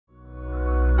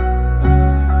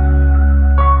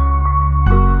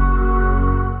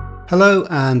Hello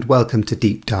and welcome to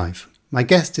Deep Dive. My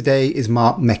guest today is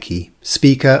Marc Mekki,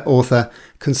 speaker, author,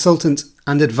 consultant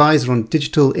and advisor on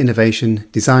digital innovation,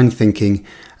 design thinking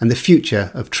and the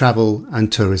future of travel and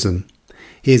tourism.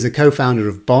 He is a co-founder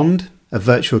of Bond, a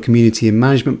virtual community and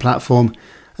management platform,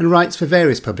 and writes for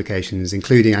various publications,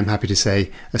 including, I'm happy to say,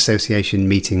 Association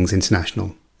Meetings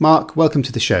International. Marc, welcome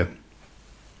to the show.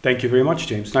 Thank you very much,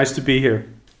 James. Nice to be here.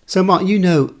 So, Marc, you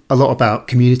know a lot about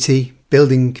community,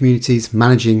 building communities,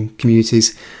 managing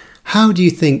communities. How do you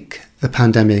think the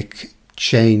pandemic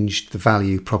changed the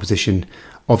value proposition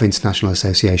of international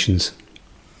associations?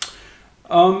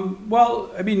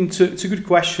 It's a good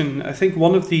question. I think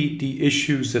one of the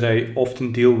issues that I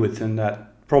often deal with and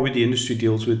that probably the industry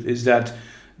deals with is that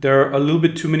there are a little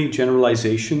bit too many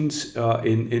generalizations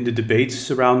in the debates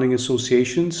surrounding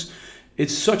associations.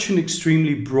 It's such an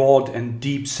extremely broad and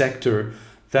deep sector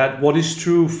that what is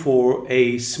true for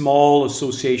a small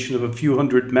association of a few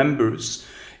hundred members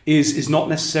is not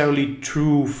necessarily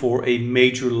true for a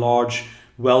major, large,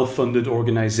 well-funded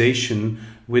organization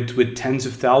with tens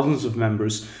of thousands of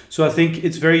members. So I think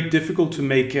it's very difficult to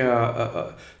make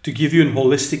to give you a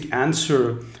holistic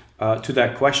answer to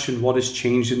that question, what has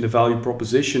changed in the value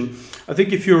proposition. I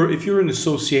think if you're an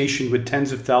association with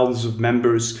tens of thousands of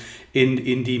members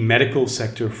in the medical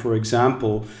sector, for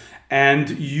example,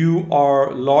 and you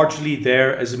are largely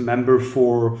there as a member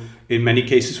for, in many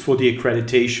cases, for the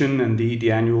accreditation and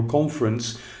the annual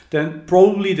conference, then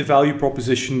probably the value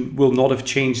proposition will not have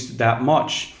changed that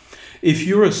much. If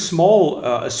you're a small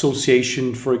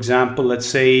association, for example, let's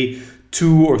say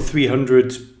 200 or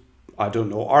 300,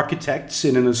 architects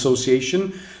in an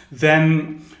association,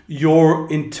 then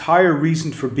your entire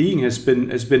reason for being has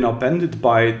been upended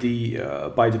by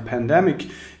the pandemic,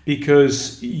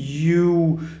 because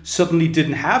you suddenly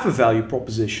didn't have a value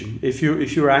proposition. If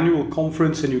your annual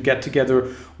conference and your get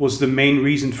together was the main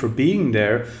reason for being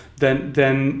there, then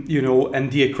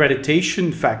and the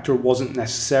accreditation factor wasn't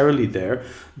necessarily there,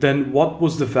 then what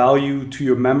was the value to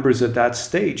your members at that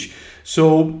stage?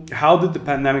 So how did the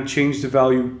pandemic change the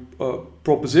value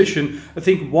proposition? I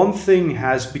think one thing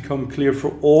has become clear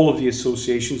for all of the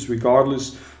associations,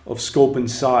 regardless of scope and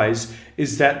size,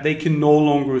 is that they can no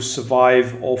longer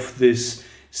survive off this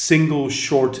single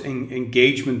short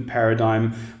engagement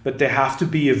paradigm, but they have to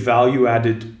be a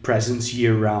value-added presence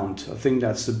year-round. I think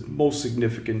that's the most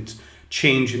significant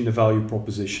change in the value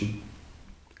proposition.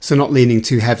 So not leaning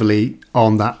too heavily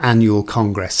on that annual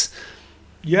congress.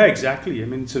 Yeah, exactly. I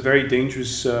mean, it's a very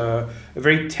dangerous, a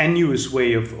very tenuous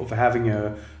way of having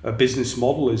a business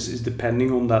model is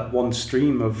depending on that one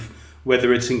stream of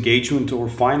whether it's engagement or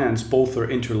finance. Both are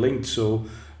interlinked. So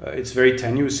it's very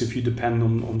tenuous if you depend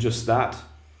on just that.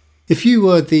 If you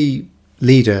were the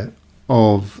leader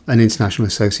of an international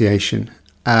association,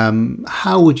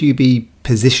 how would you be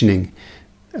positioning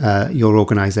your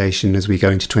organization as we go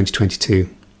into 2022?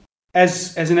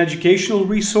 As an educational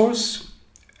resource,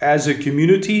 as a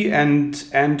community, and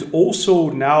also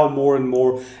now more and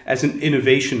more as an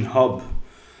innovation hub.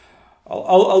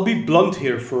 I'll be blunt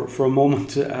here for a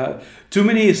moment. Too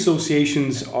many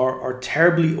associations are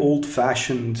terribly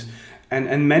old-fashioned,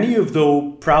 and many of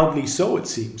those proudly so, it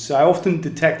seems. I often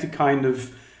detect a kind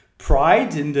of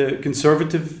pride in the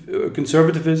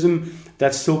conservatism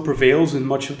that still prevails in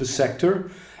much of the sector,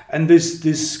 and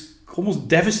this almost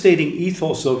devastating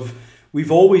ethos of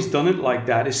we've always done it like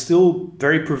that is still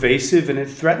very pervasive, and it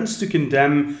threatens to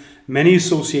condemn many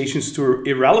associations to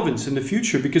irrelevance in the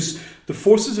future, because the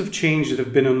forces of change that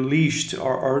have been unleashed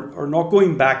are not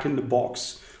going back in the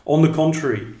box. On the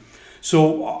contrary.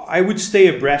 So I would stay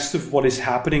abreast of what is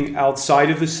happening outside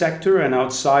of the sector and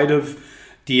outside of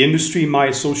the industry my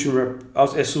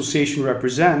association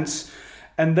represents,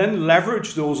 and then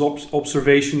leverage those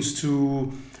observations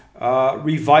to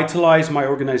revitalize my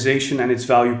organization and its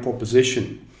value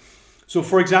proposition. So,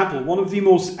 for example, one of the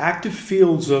most active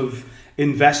fields of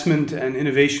investment and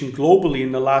innovation globally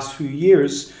in the last few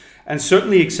years, and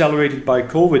certainly accelerated by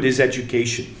COVID, is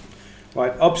education.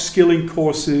 Right? Upskilling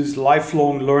courses,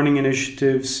 lifelong learning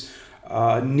initiatives,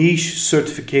 niche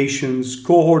certifications,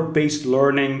 cohort-based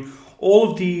learning,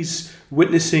 all of these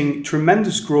witnessing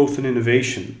tremendous growth and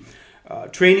innovation.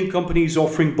 Training companies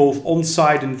offering both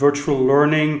on-site and virtual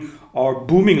learning are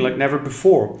booming like never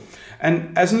before.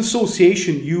 And as an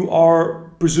association, you are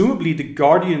presumably the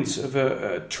guardians of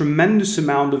a tremendous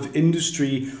amount of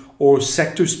industry or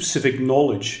sector-specific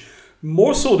knowledge,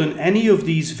 more so than any of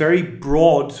these very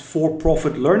broad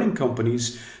for-profit learning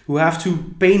companies who have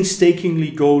to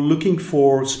painstakingly go looking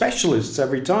for specialists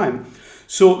every time.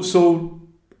 So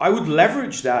I would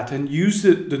leverage that and use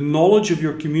the knowledge of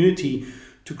your community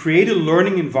to to create a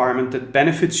learning environment that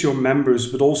benefits your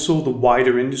members, but also the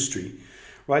wider industry.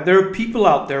 Right? There are people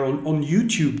out there on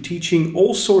YouTube teaching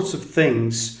all sorts of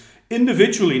things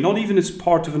individually, not even as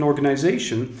part of an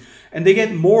organization, and they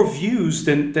get more views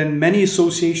than many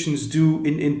associations do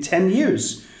in 10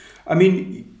 years. I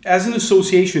mean, as an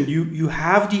association, you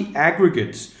have the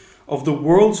aggregate of the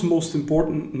world's most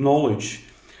important knowledge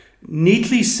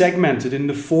neatly segmented in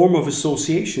the form of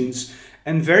associations,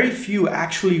 and very few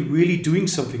actually really doing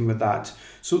something with that.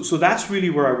 So that's really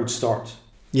where I would start.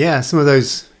 Yeah, some of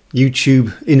those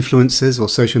YouTube influencers or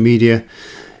social media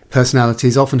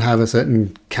personalities often have a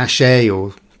certain cachet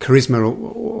or charisma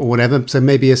or whatever. So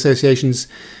maybe associations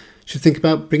should think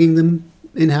about bringing them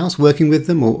in-house, working with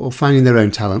them, or finding their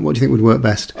own talent. What do you think would work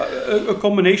best? A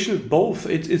combination of both.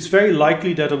 It's very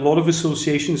likely that a lot of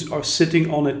associations are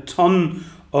sitting on a ton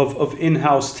of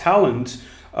in-house talent,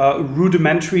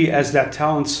 rudimentary as that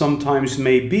talent sometimes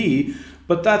may be,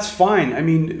 but that's fine. I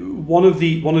mean, one of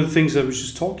the things I was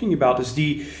just talking about is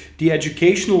the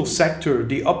educational sector,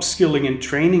 the upskilling and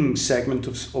training segment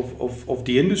of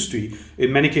the industry.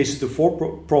 In many cases, the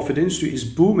for-profit industry is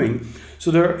booming.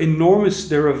 So there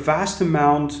are a vast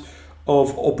amount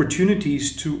of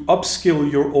opportunities to upskill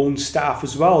your own staff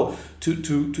as well,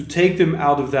 to take them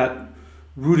out of that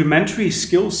rudimentary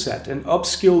skill set and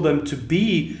upskill them to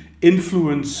be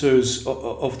influencers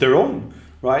of their own.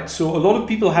 Right, so a lot of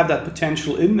people have that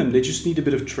potential in them. They just need a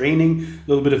bit of training, a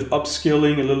little bit of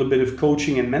upskilling, a little bit of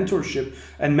coaching and mentorship.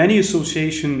 And many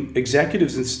association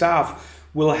executives and staff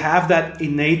will have that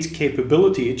innate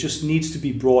capability. It just needs to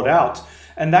be brought out.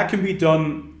 And that can be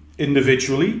done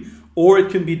individually, or it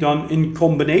can be done in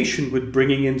combination with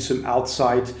bringing in some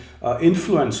outside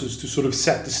influencers to sort of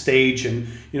set the stage and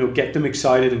get them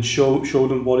excited and show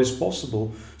them what is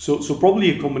possible. So probably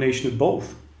a combination of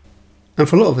both. And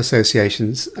for a lot of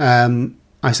associations,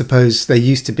 I suppose they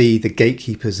used to be the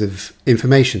gatekeepers of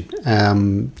information.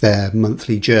 Their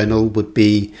monthly journal would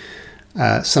be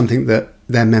something that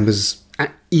their members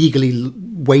eagerly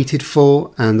waited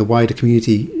for, and the wider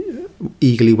community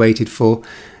eagerly waited for,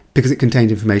 because it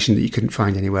contained information that you couldn't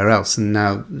find anywhere else. And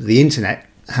now the internet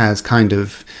has kind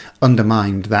of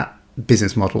undermined that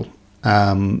business model.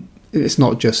 It's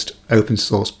not just open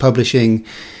source publishing.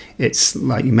 It's,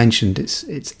 like you mentioned,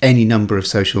 it's any number of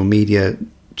social media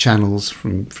channels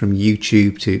from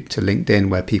YouTube to LinkedIn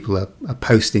where people are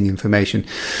posting information.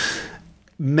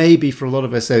 Maybe for a lot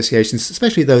of associations,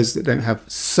 especially those that don't have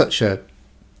such a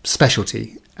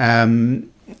specialty,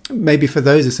 maybe for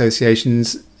those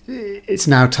associations, it's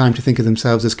now time to think of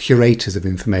themselves as curators of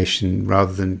information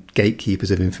rather than gatekeepers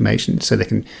of information, so they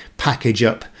can package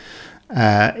up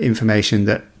information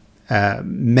that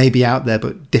may be out there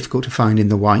but difficult to find in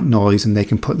the white noise, and they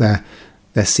can put their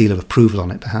seal of approval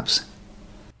on it, perhaps.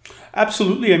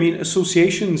 Absolutely. I mean,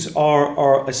 associations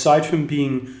are aside from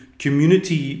being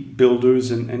community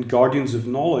builders and guardians of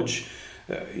knowledge,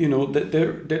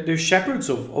 they're shepherds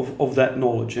of that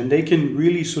knowledge, and they can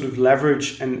really sort of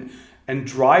leverage and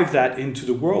drive that into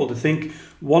the world. I think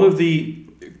one of the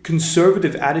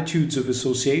conservative attitudes of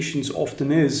associations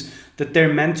often is that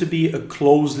they're meant to be a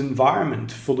closed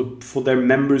environment for their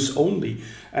members only.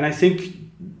 And I think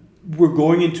we're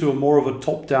going into a more of a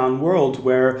top-down world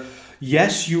where,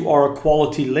 yes, you are a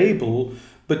quality label,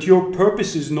 but your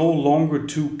purpose is no longer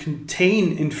to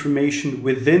contain information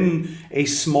within a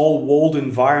small walled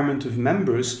environment of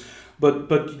members, but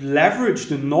leverage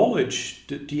the knowledge,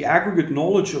 the aggregate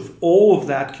knowledge of all of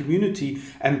that community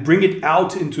and bring it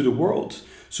out into the world.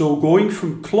 So going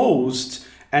from closed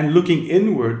and looking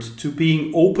inward to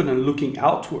being open and looking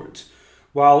outward.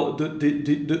 While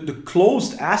the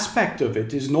closed aspect of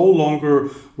it is no longer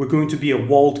we're going to be a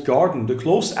walled garden. The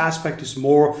closed aspect is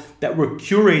more that we're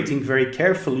curating very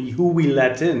carefully who we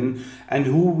let in and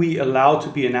who we allow to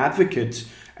be an advocate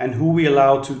and who we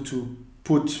allow to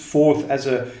put forth as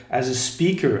a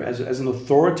speaker, as an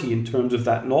authority in terms of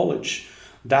that knowledge.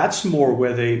 That's more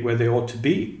where they ought to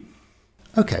be.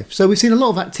 Okay, so we've seen a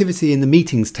lot of activity in the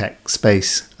meetings tech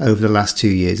space over the last 2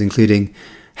 years, including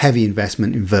heavy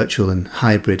investment in virtual and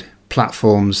hybrid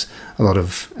platforms, a lot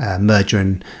of merger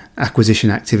and acquisition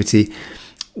activity.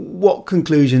 What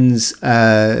conclusions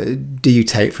do you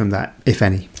take from that, if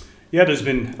any? Yeah, there's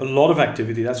been a lot of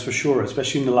activity, that's for sure,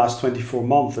 especially in the last 24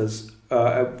 months, as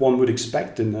one would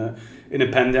expect in a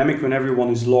pandemic when everyone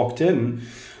is locked in.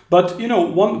 But,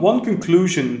 one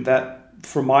conclusion that,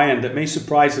 from my end, that may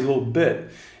surprise a little bit,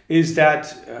 is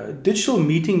that digital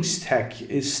meetings tech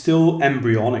is still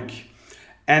embryonic,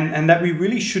 and that we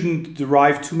really shouldn't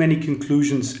derive too many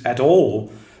conclusions at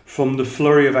all from the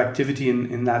flurry of activity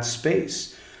in that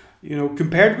space.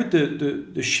 compared with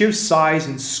the sheer size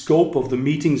and scope of the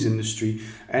meetings industry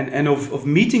and of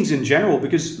meetings in general,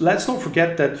 because let's not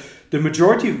forget that the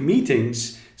majority of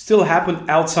meetings still happen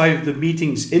outside of the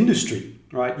meetings industry,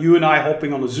 right? You and I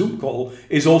hopping on a Zoom call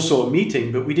is also a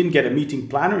meeting, but we didn't get a meeting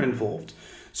planner involved.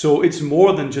 So it's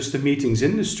more than just the meetings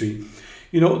industry.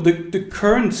 The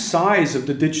current size of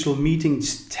the digital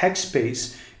meetings tech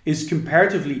space is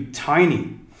comparatively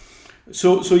tiny.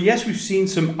 So yes, we've seen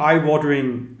some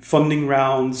eye-watering funding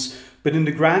rounds, but in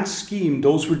the grand scheme,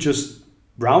 those were just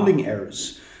rounding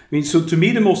errors. So to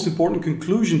me, the most important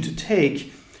conclusion to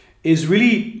take is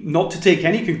really not to take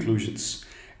any conclusions,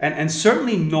 and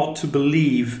certainly not to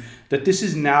believe that this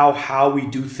is now how we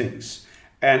do things.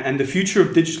 And the future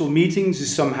of digital meetings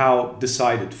is somehow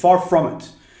decided. Far from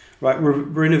it, right?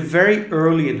 We're in a very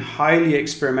early and highly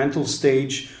experimental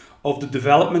stage of the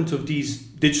development of these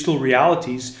digital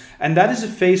realities. And that is a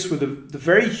phase where the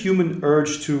very human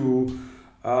urge to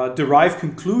derive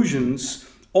conclusions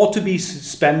ought to be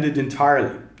suspended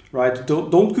entirely, right?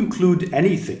 Don't conclude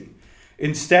anything.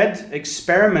 Instead,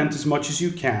 experiment as much as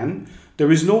you can.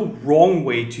 There is no wrong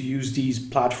way to use these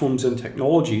platforms and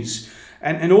technologies.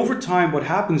 And over time, what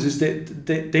happens is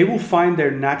that they will find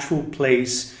their natural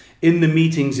place in the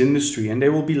meetings industry, and they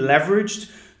will be leveraged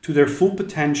to their full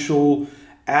potential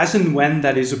as and when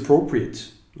that is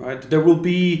appropriate, right? There will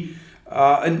be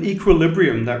an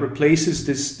equilibrium that replaces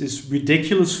this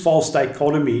ridiculous false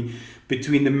dichotomy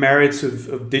between the merits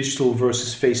of digital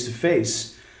versus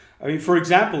face-to-face. For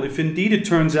example, if indeed it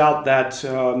turns out that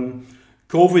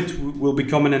COVID will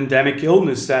become an endemic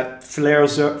illness that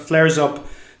flares up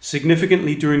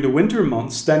significantly during the winter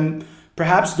months, then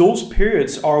perhaps those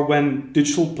periods are when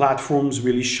digital platforms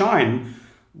really shine,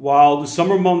 while the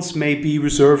summer months may be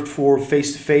reserved for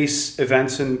face-to-face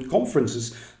events and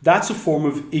conferences. That's a form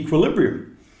of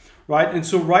equilibrium, right? And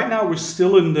so right now we're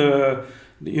still in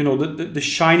the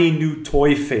shiny new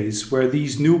toy phase, where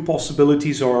these new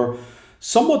possibilities are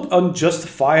somewhat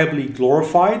unjustifiably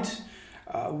glorified,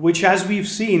 which, as we've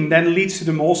seen, then leads to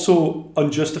them also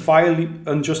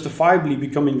unjustifiably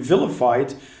becoming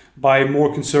vilified by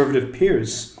more conservative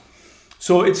peers.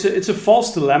 So it's a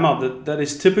false dilemma that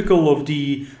is typical of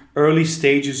the early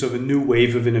stages of a new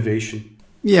wave of innovation.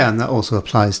 Yeah, and that also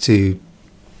applies to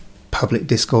public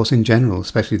discourse in general,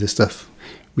 especially the stuff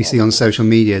we see on social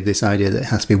media, this idea that it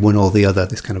has to be one or the other,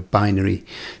 this kind of binary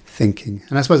thinking.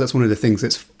 And I suppose that's one of the things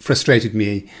that's frustrated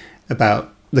me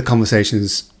about the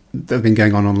conversations that have been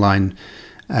going on online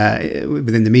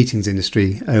within the meetings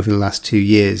industry over the last 2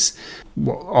 years.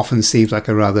 What often seems like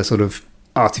a rather sort of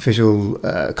artificial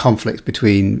conflict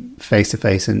between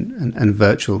face-to-face and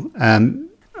virtual. And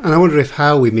I wonder if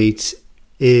how we meet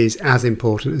is as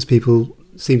important as people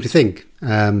seem to think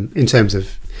in terms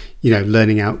of,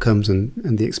 learning outcomes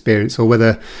and the experience, or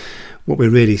whether what we're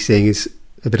really seeing is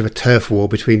a bit of a turf war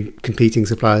between competing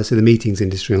suppliers to the meetings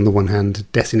industry on the one hand,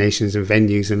 destinations and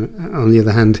venues, and on the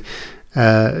other hand,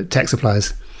 tech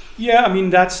suppliers. Yeah,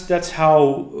 that's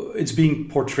how it's being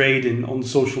portrayed on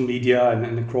social media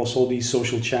and across all these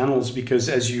social channels, because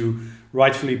as you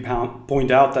rightfully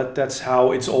point out, that's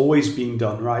how it's always being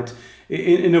done, right?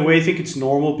 In a way, I think it's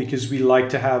normal because we like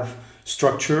to have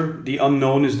structure. The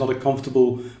unknown is not a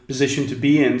comfortable position to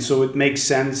be in, so it makes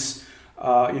sense,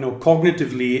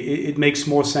 cognitively, it makes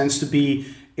more sense to be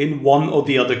in one or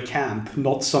the other camp,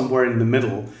 not somewhere in the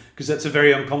middle, because that's a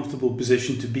very uncomfortable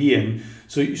position to be in.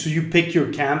 So you pick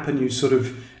your camp and you sort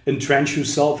of entrench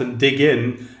yourself and dig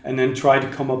in, and then try to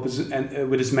come up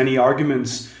with as many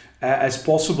arguments as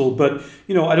possible. But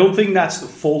I don't think that's the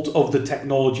fault of the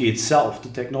technology itself. The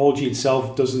technology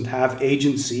itself doesn't have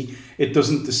agency. It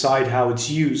doesn't decide how it's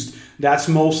used. That's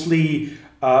mostly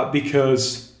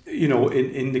because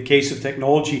in the case of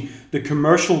technology, the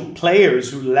commercial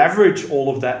players who leverage all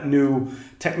of that new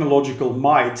technological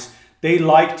might, they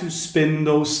like to spin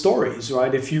those stories,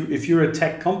 right? If you're a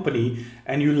tech company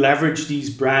and you leverage these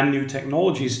brand new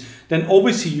technologies, then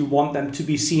obviously you want them to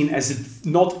be seen as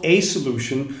not a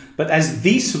solution, but as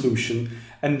the solution.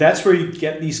 And that's where you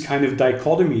get these kind of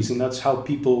dichotomies, and that's how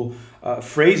people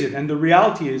phrase it. And the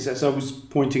reality is, as I was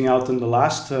pointing out in the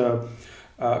last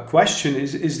question,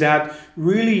 is that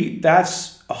really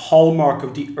that's a hallmark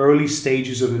of the early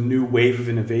stages of a new wave of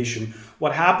innovation.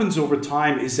 What happens over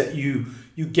time is that you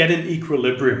get an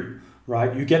equilibrium,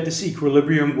 right? You get this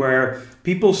equilibrium where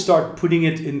people start putting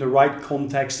it in the right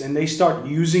context and they start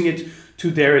using it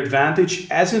to their advantage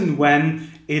as and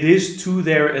when it is to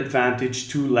their advantage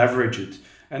to leverage it.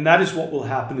 And that is what will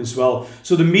happen as well.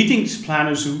 So the meetings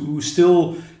planners who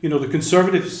still, the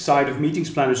conservative side of meetings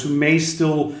planners who may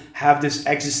still have this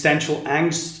existential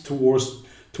angst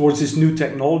towards this new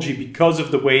technology because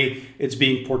of the way it's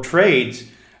being portrayed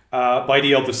by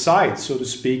the other side, so to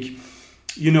speak,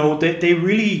 they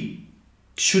really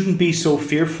shouldn't be so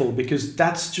fearful, because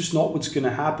that's just not what's going to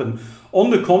happen.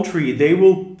 On the contrary, they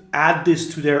will add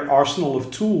this to their arsenal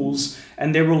of tools,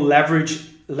 and they will leverage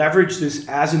this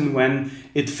as and when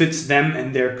it fits them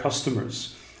and their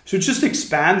customers. So it just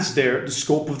expands the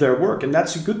scope of their work, and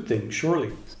that's a good thing,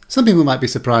 surely. Some people might be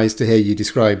surprised to hear you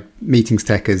describe meetings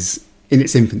tech as in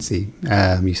its infancy.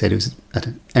 You said it was at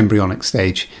an embryonic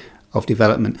stage of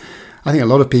development. I think a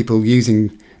lot of people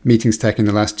using meetings tech in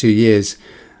the last 2 years,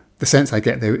 the sense I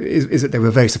get there is that they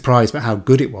were very surprised about how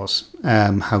good it was,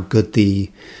 how good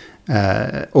the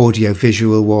audio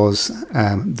visual was,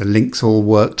 the links all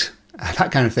worked,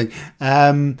 that kind of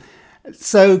thing.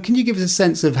 So can you give us a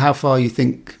sense of how far you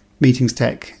think meetings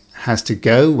tech has to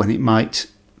go, when it might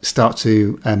start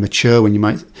to mature, when you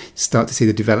might start to see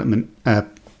the development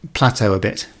plateau a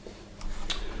bit?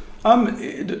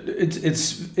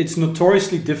 It's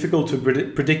notoriously difficult to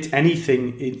predict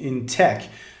anything in tech,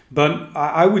 but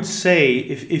I would say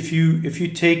if you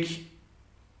take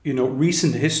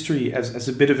recent history as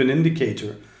a bit of an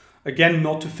indicator, again,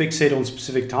 not to fixate on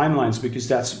specific timelines, because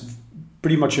that's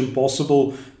pretty much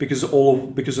impossible because of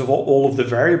all of the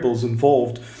variables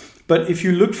involved. But if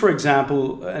you look, for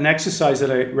example, an exercise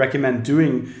that I recommend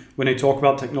doing when I talk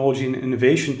about technology and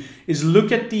innovation is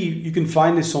look at you can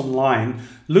find this online,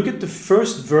 look at the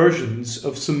first versions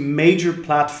of some major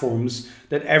platforms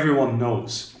that everyone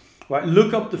knows. Right?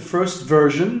 Look up the first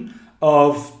version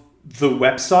of the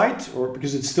website, or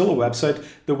because it's still a website,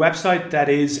 the website that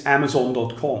is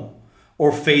Amazon.com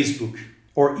or Facebook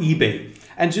or eBay.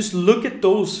 And just look at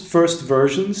those first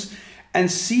versions and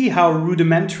see how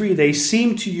rudimentary they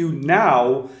seem to you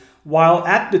now, while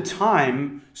at the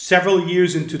time, several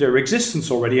years into their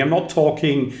existence already, I'm not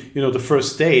talking, the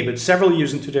first day, but several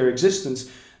years into their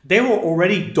existence, they were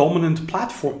already dominant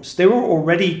platforms. They were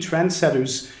already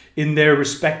trendsetters in their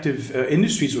respective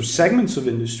industries or segments of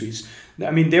industries.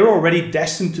 I mean, they were already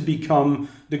destined to become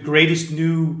the greatest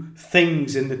new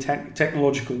things in the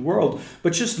technological world.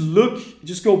 But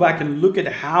just go back and look at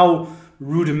how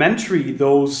rudimentary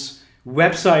those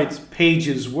website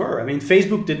pages were. I mean,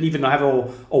 Facebook didn't even have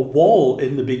a wall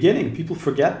in the beginning. People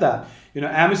forget that.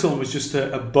 Amazon was just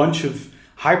a bunch of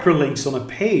hyperlinks on a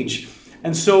page.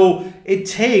 And so it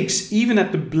takes, even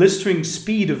at the blistering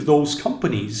speed of those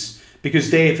companies,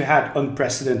 because they've had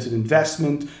unprecedented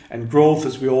investment and growth,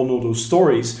 as we all know those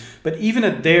stories, but even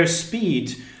at their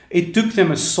speed, it took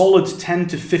them a solid 10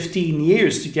 to 15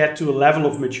 years to get to a level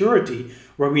of maturity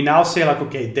where we now say, like,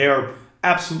 okay, they're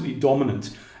absolutely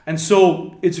dominant. And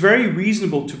so it's very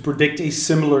reasonable to predict a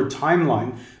similar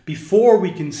timeline before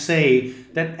we can say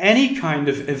that any kind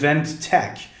of event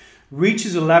tech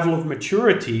reaches a level of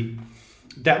maturity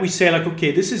that we say, like,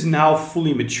 okay, this is now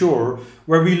fully mature,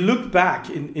 where we look back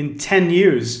in 10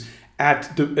 years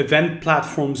at the event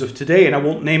platforms of today, and I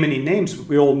won't name any names, but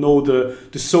we all know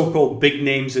the so-called big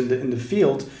names in the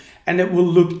field, and it will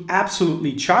look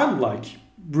absolutely childlike,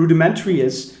 rudimentary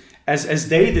as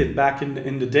they did back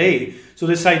in the day. So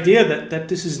this idea that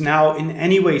this is now in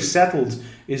any way settled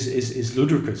is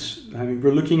ludicrous. I mean,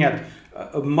 we're looking at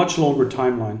a much longer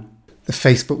timeline. The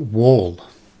Facebook wall.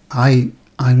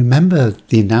 I remember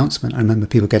the announcement. I remember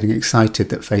people getting excited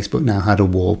that Facebook now had a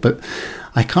wall, but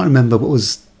I can't remember what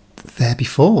was there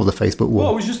before the Facebook wall.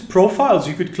 Well, it was just profiles.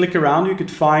 You could click around, you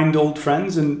could find old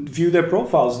friends and view their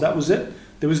profiles. That was it.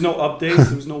 There was no updates,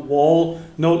 there was no wall,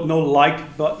 no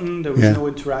like button, there was no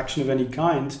interaction of any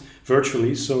kind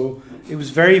virtually. So it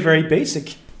was very, very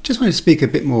basic. Just want to speak a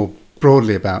bit more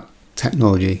broadly about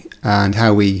technology and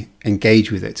how we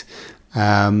engage with it.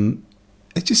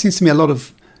 It just seems to me a lot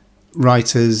of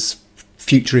writers,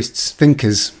 futurists,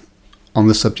 thinkers on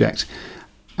the subject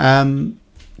tend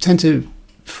to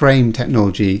frame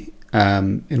technology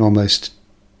in almost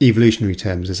evolutionary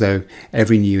terms, as though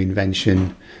every new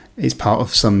invention is part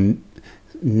of some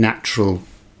natural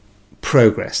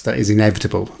progress that is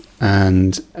inevitable,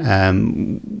 and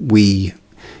we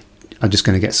are just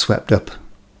going to get swept up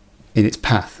in its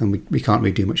path, and we can't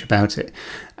really do much about it.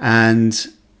 And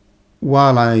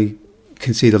while I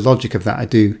can see the logic of that, I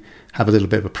do have a little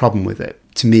bit of a problem with it.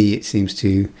 To me, it seems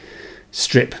to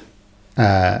strip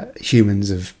humans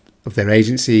of their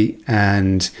agency,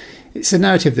 and it's a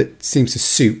narrative that seems to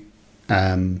suit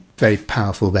very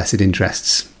powerful vested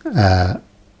interests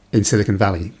in Silicon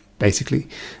Valley, basically.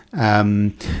 So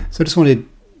I just wanted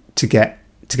to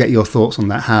get your thoughts on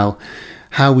that,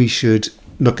 how we should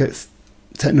look at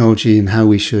technology and how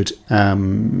we should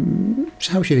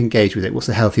engage with it. What's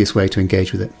the healthiest way to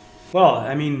engage with it? Well,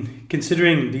 I mean,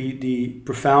 considering the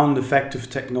profound effect of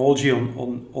technology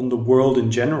on the world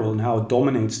in general and how it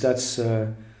dominates, that's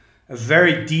a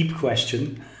very deep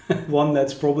question, one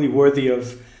that's probably worthy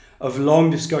of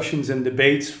long discussions and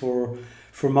debates for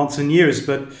months and years.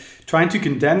 But trying to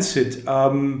condense it,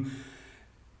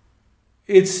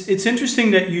 it's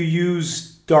interesting that you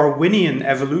use Darwinian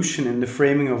evolution in the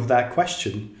framing of that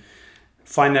question.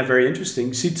 Find that very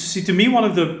interesting. See, to me, one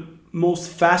of the most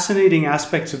fascinating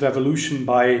aspects of evolution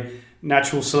by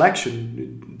natural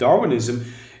selection, Darwinism,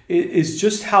 is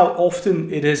just how often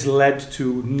it has led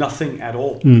to nothing at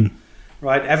all.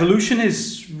 Right? Evolution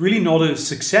is really not a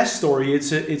success story.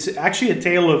 It's actually a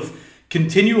tale of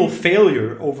continual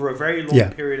failure over a very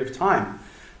long period of time.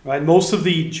 Right? Most of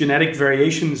the genetic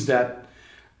variations that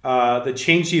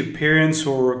change the appearance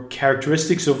or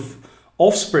characteristics of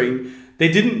offspring, they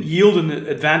didn't yield an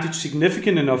advantage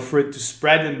significant enough for it to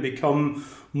spread and become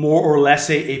more or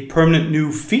less a permanent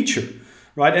new feature,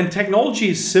 right? And technology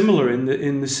is similar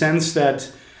in the sense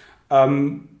that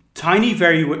tiny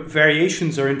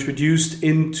variations are introduced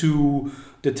into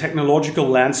the technological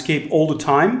landscape all the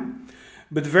time,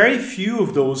 but very few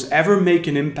of those ever make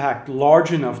an impact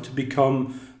large enough to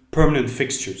become permanent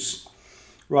fixtures,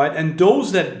 right? And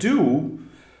those that do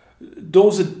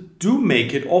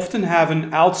make it often have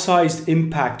an outsized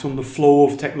impact on the flow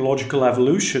of technological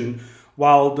evolution,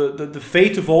 while the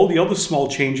fate of all the other small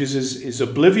changes is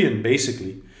oblivion,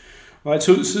 basically. Right?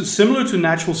 So similar to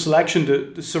natural selection,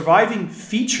 the surviving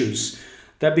features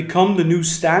that become the new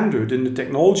standard in the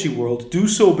technology world do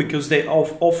so because they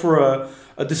offer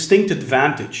a distinct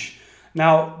advantage.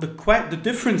 Now, the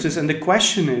difference is, and the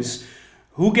question is,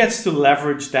 who gets to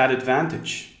leverage that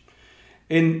advantage?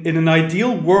 In an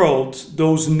ideal world,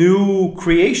 those new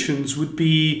creations would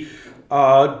be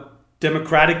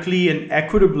democratically and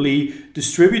equitably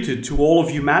distributed to all of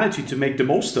humanity to make the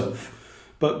most of.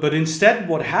 But instead,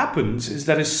 what happens is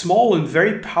that a small and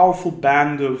very powerful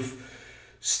band of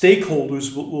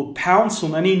stakeholders will pounce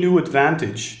on any new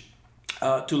advantage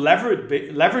to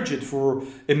leverage it for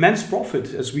immense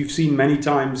profit, as we've seen many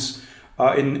times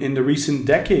in the recent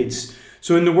decades.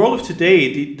 So in the world of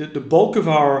today, the bulk of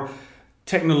our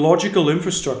technological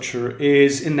infrastructure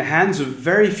is in the hands of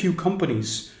very few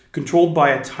companies controlled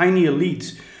by a tiny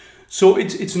elite. So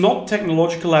it's not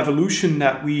technological evolution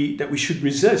that we should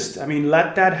resist. I mean,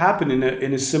 let that happen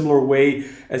in a similar way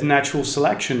as natural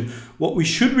selection. What we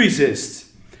should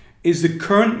resist is the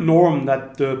current norm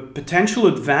that the potential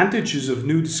advantages of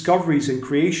new discoveries and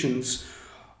creations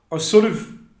are sort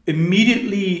of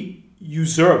immediately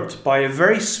usurped by a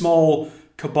very small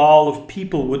cabal of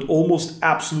people with almost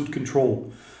absolute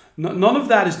control. None of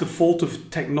that is the fault of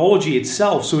technology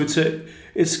itself. So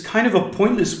it's kind of a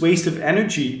pointless waste of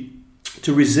energy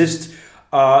to resist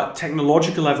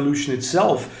technological evolution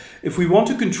itself. If we want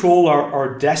to control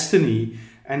our destiny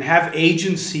and have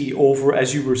agency over,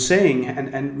 as you were saying,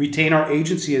 and retain our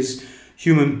agency as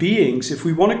human beings, if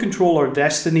we want to control our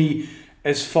destiny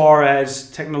as far as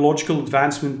technological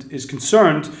advancement is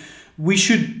concerned, we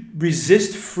should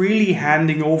resist freely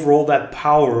handing over all that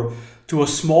power to a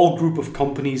small group of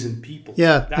companies and people.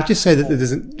 Yeah, I'd just say that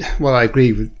I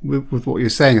agree with what you're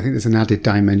saying. I think there's an added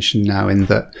dimension now in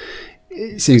that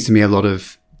it seems to me a lot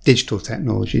of digital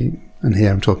technology, and here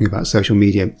I'm talking about social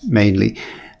media mainly,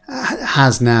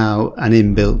 has now an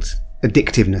inbuilt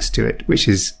addictiveness to it, which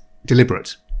is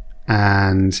deliberate.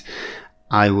 And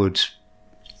I would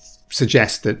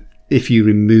suggest that if you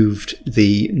removed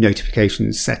the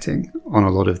notifications setting on a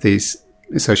lot of these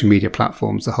social media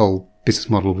platforms, the whole business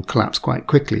model would collapse quite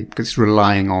quickly, because it's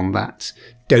relying on that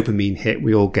dopamine hit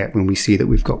we all get when we see that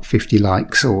we've got 50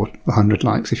 likes or 100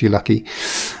 likes if you're lucky.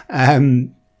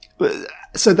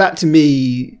 So that to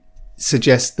me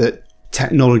suggests that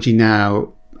technology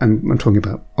now, and I'm talking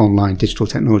about online digital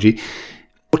technology,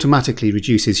 automatically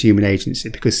reduces human agency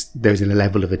because there's a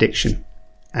level of addiction.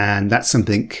 And that's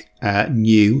something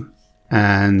new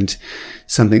and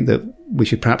something that we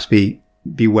should perhaps be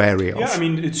wary of. Yeah, I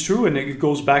mean, it's true. And it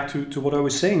goes back to what I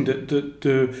was saying.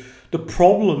 The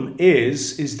problem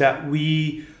is that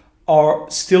we are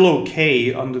still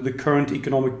okay under the current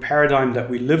economic paradigm that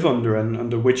we live under and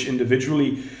under which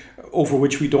individually, over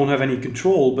which we don't have any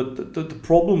control. But the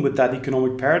problem with that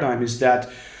economic paradigm is that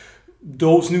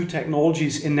those new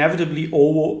technologies inevitably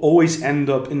always end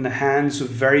up in the hands of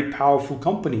very powerful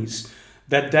companies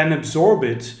that then absorb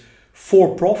it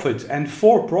for profit. And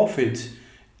for profit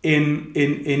in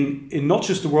not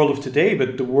just the world of today,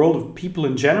 but the world of people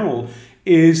in general,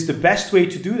 is the best way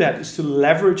to do that is to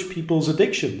leverage people's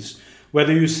addictions.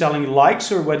 Whether you're selling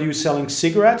likes or whether you're selling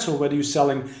cigarettes or whether you're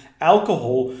selling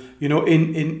alcohol,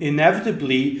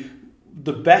 inevitably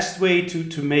the best way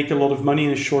to make a lot of money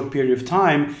in a short period of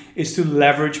time is to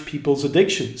leverage people's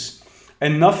addictions.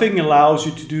 And nothing allows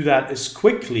you to do that as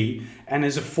quickly and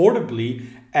as affordably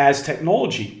as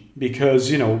technology, because,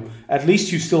 you know, at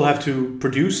least you still have to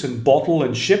produce and bottle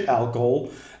and ship alcohol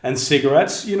and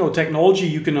cigarettes. You know, technology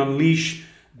you can unleash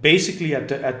basically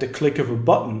at the click of a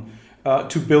button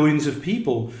to billions of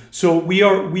people. So we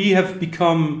have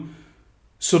become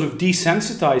sort of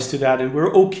desensitized to that, and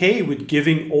we're okay with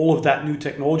giving all of that new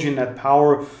technology and that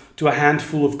power to a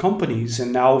handful of companies.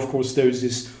 And now, of course, there's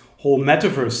this whole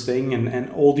metaverse thing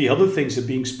and all the other things that are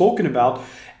being spoken about.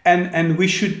 And we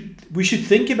should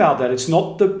think about that. It's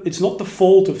not the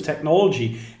fault of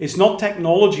technology. It's not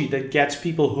technology that gets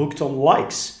people hooked on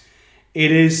likes.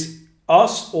 It is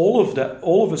us, all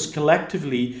of us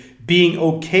collectively, being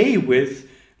okay with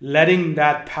letting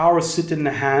that power sit in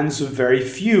the hands of very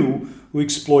few who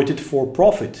exploit it for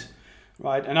profit,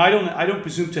 right? And I don't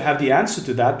presume to have the answer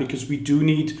to that, because we do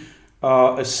need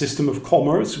a system of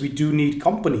commerce. We do need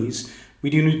companies. We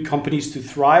do need companies to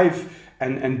thrive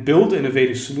and build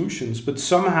innovative solutions. But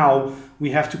somehow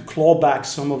we have to claw back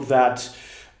some of that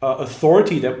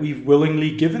authority that we've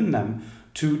willingly given them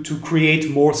to create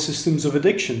more systems of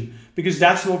addiction, because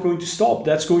that's not going to stop.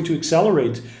 That's going to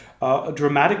accelerate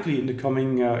dramatically in the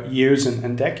coming years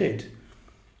and decade.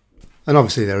 And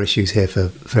obviously there are issues here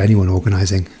for anyone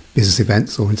organising business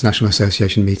events or international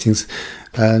association meetings,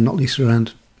 not least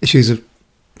around issues of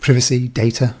privacy,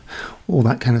 data, all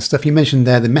that kind of stuff. You mentioned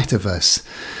there the metaverse,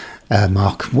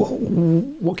 Mark.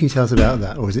 What can you tell us about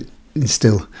that? Or is it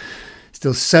still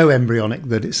so embryonic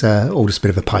that it's all just a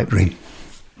bit of a pipe dream?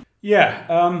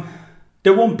 Yeah,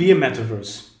 there won't be a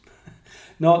metaverse.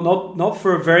 Not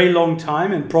for a very long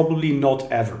time, and probably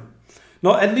not ever.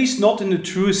 Not, at least not in the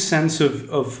truest sense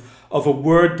of a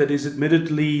word that is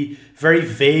admittedly very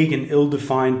vague and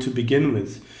ill-defined to begin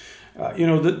with.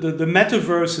 The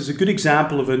metaverse is a good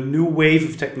example of a new wave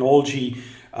of technology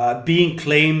being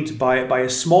claimed by a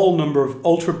small number of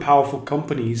ultra-powerful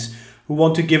companies who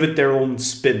want to give it their own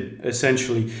spin,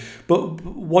 essentially. But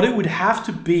what it would have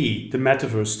to be, the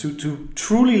metaverse, to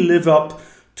truly live up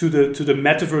to the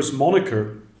metaverse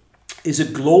moniker, is a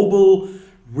global,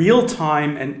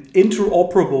 real-time and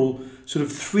interoperable sort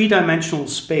of three-dimensional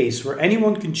space where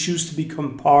anyone can choose to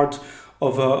become part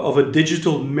of a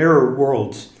digital mirror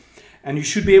world. And you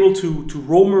should be able to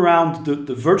roam around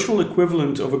the virtual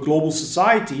equivalent of a global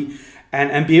society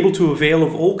and be able to avail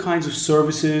of all kinds of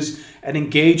services and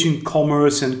engage in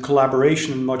commerce and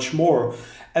collaboration and much more.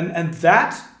 And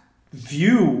that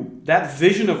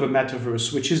vision of a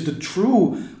metaverse, which is the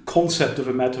true concept of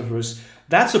a metaverse,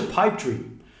 that's a pipe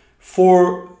dream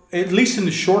for, at least in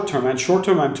the short term, and short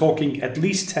term I'm talking at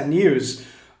least 10 years,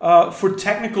 for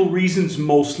technical reasons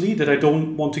mostly that I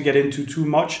don't want to get into too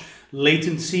much.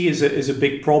 Latency is a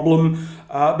big problem,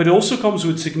 but it also comes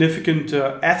with significant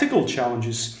ethical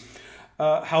challenges.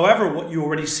 However, what you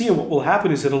already see and what will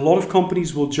happen is that a lot of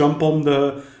companies will jump on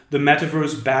the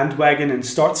metaverse bandwagon and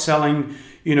start selling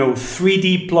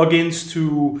 3D plugins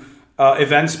to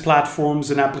events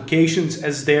platforms and applications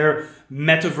as their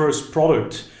metaverse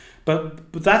product.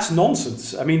 But that's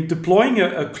nonsense. I mean, deploying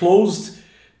a closed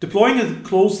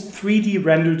 3D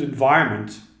rendered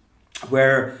environment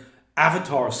where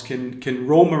avatars can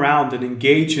roam around and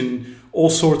engage in all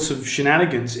sorts of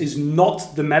shenanigans is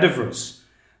not the metaverse.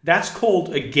 That's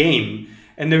called a game,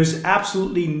 and there's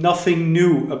absolutely nothing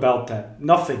new about that.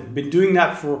 Nothing. Been doing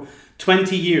that for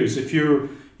 20 years. If you're,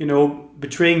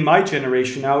 betraying my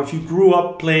generation now, if you grew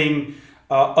up playing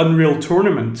Unreal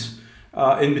Tournament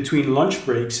in between lunch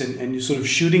breaks and you're sort of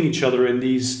shooting each other in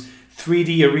these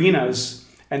 3D arenas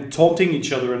and taunting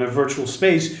each other in a virtual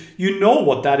space, you know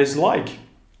what that is like.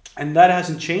 And that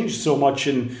hasn't changed so much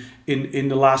in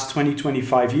the last 20,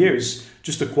 25 years.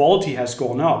 Just the quality has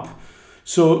gone up.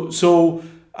 So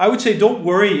I would say don't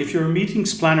worry if you're a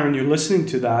meetings planner and you're listening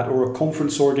to that, or a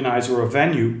conference organizer or a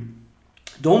venue.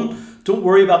 Don't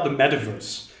worry about the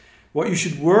metaverse. What you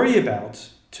should worry about,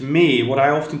 to me, what I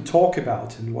often talk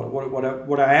about and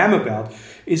what I am about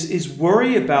is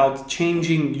worry about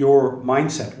changing your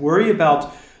mindset. Worry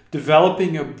about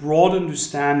developing a broad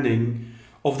understanding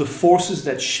of the forces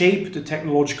that shape the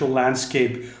technological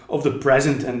landscape of the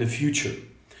present and the future,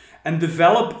 and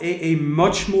develop a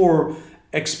much more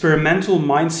experimental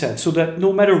mindset, so that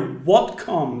no matter what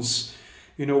comes,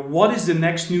 what is the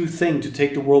next new thing to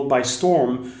take the world by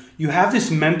storm, you have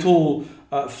this mental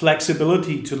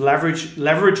flexibility to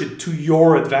leverage it to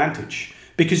your advantage,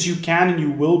 because you can and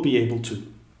you will be able to.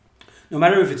 No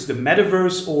matter if it's the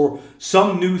metaverse or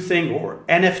some new thing, or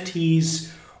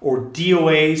NFTs or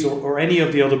DOAs or any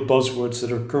of the other buzzwords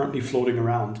that are currently floating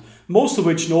around. most of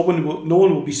which no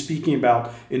one will be speaking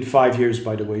about in 5 years,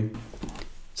 by the way.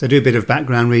 So do a bit of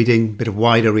background reading, a bit of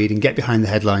wider reading, get behind the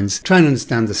headlines, try and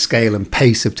understand the scale and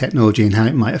pace of technology and how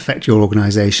it might affect your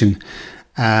organisation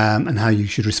and how you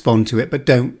should respond to it. But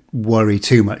don't worry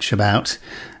too much about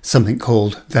something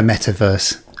called the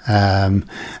metaverse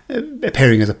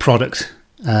appearing as a product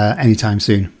anytime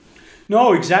soon.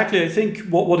 No, exactly. I think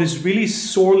what is really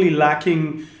sorely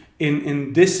lacking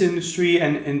in this industry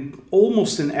and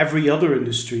almost in every other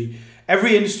industry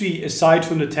aside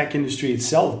from the tech industry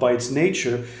itself by its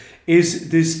nature, is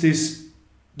this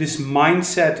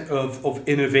mindset of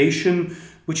innovation,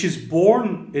 which is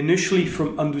born initially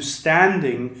from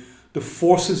understanding the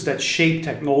forces that shape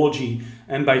technology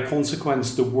and by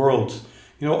consequence the world.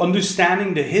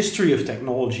 Understanding the history of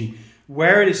technology,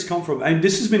 where it has come from. And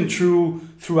this has been true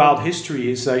throughout history.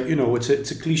 It's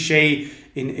a cliche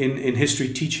in history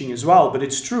teaching as well, but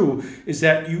it's true, is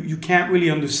that you can't really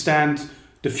understand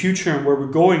the future and where we're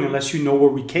going unless you know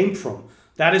where we came from.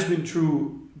 That has been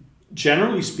true,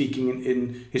 generally speaking,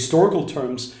 in historical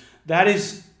terms. That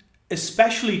is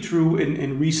especially true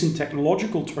in recent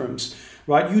technological terms,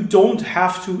 right? You don't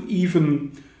have to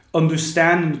even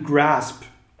understand and grasp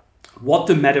what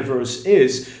the metaverse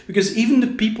is, because even the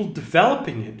people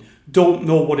developing it don't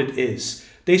know what it is.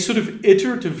 They sort of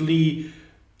iteratively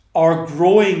are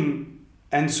growing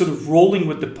and sort of rolling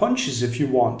with the punches, if you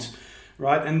want.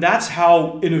 Right? And that's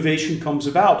how innovation comes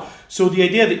about. So the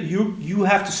idea that you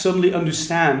have to suddenly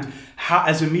understand how,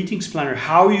 as a meetings planner,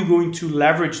 how are you going to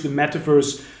leverage the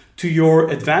metaverse to your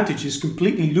advantage is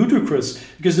completely ludicrous,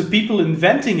 because the people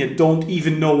inventing it don't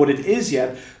even know what it is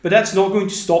yet, but that's not going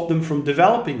to stop them from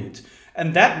developing it.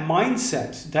 And that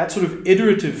mindset, that sort of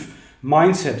iterative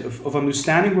mindset of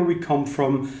understanding where we come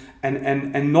from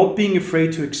and not being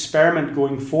afraid to experiment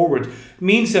going forward,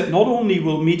 means that not only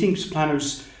will meetings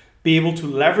planners be able to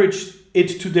leverage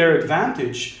it to their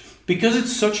advantage, because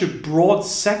it's such a broad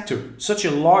sector, such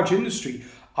a large industry.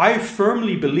 I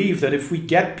firmly believe that if we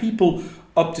get people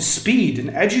up to speed and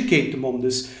educate them on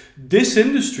this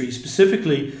industry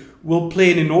specifically will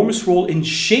play an enormous role in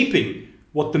shaping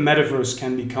what the metaverse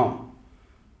can become.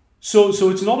 So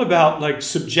it's not about like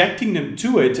subjecting them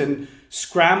to it and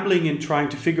scrambling and trying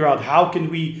to figure out how can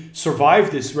we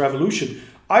survive this revolution.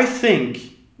 I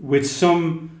think with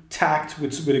some tact,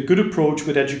 with a good approach,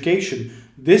 with education,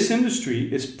 this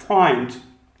industry is primed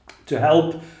to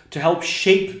help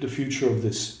shape the future of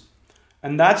this.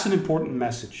 And that's an important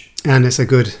message. And it's a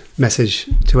good message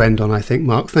to end on, I think.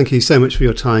 Marc, thank you so much for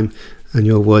your time and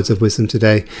your words of wisdom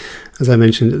today. As I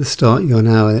mentioned at the start, you're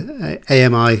now a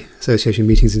AMI, Association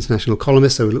Meetings International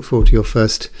columnist, so we look forward to your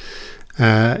first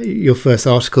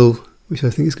article, which I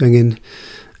think is going in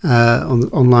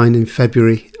online in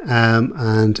February,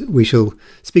 and we shall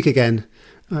speak again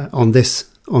on this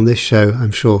show,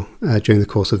 I'm sure, during the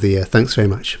course of the year. Thanks very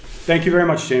much. Thank you very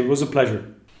much, James. It was a pleasure.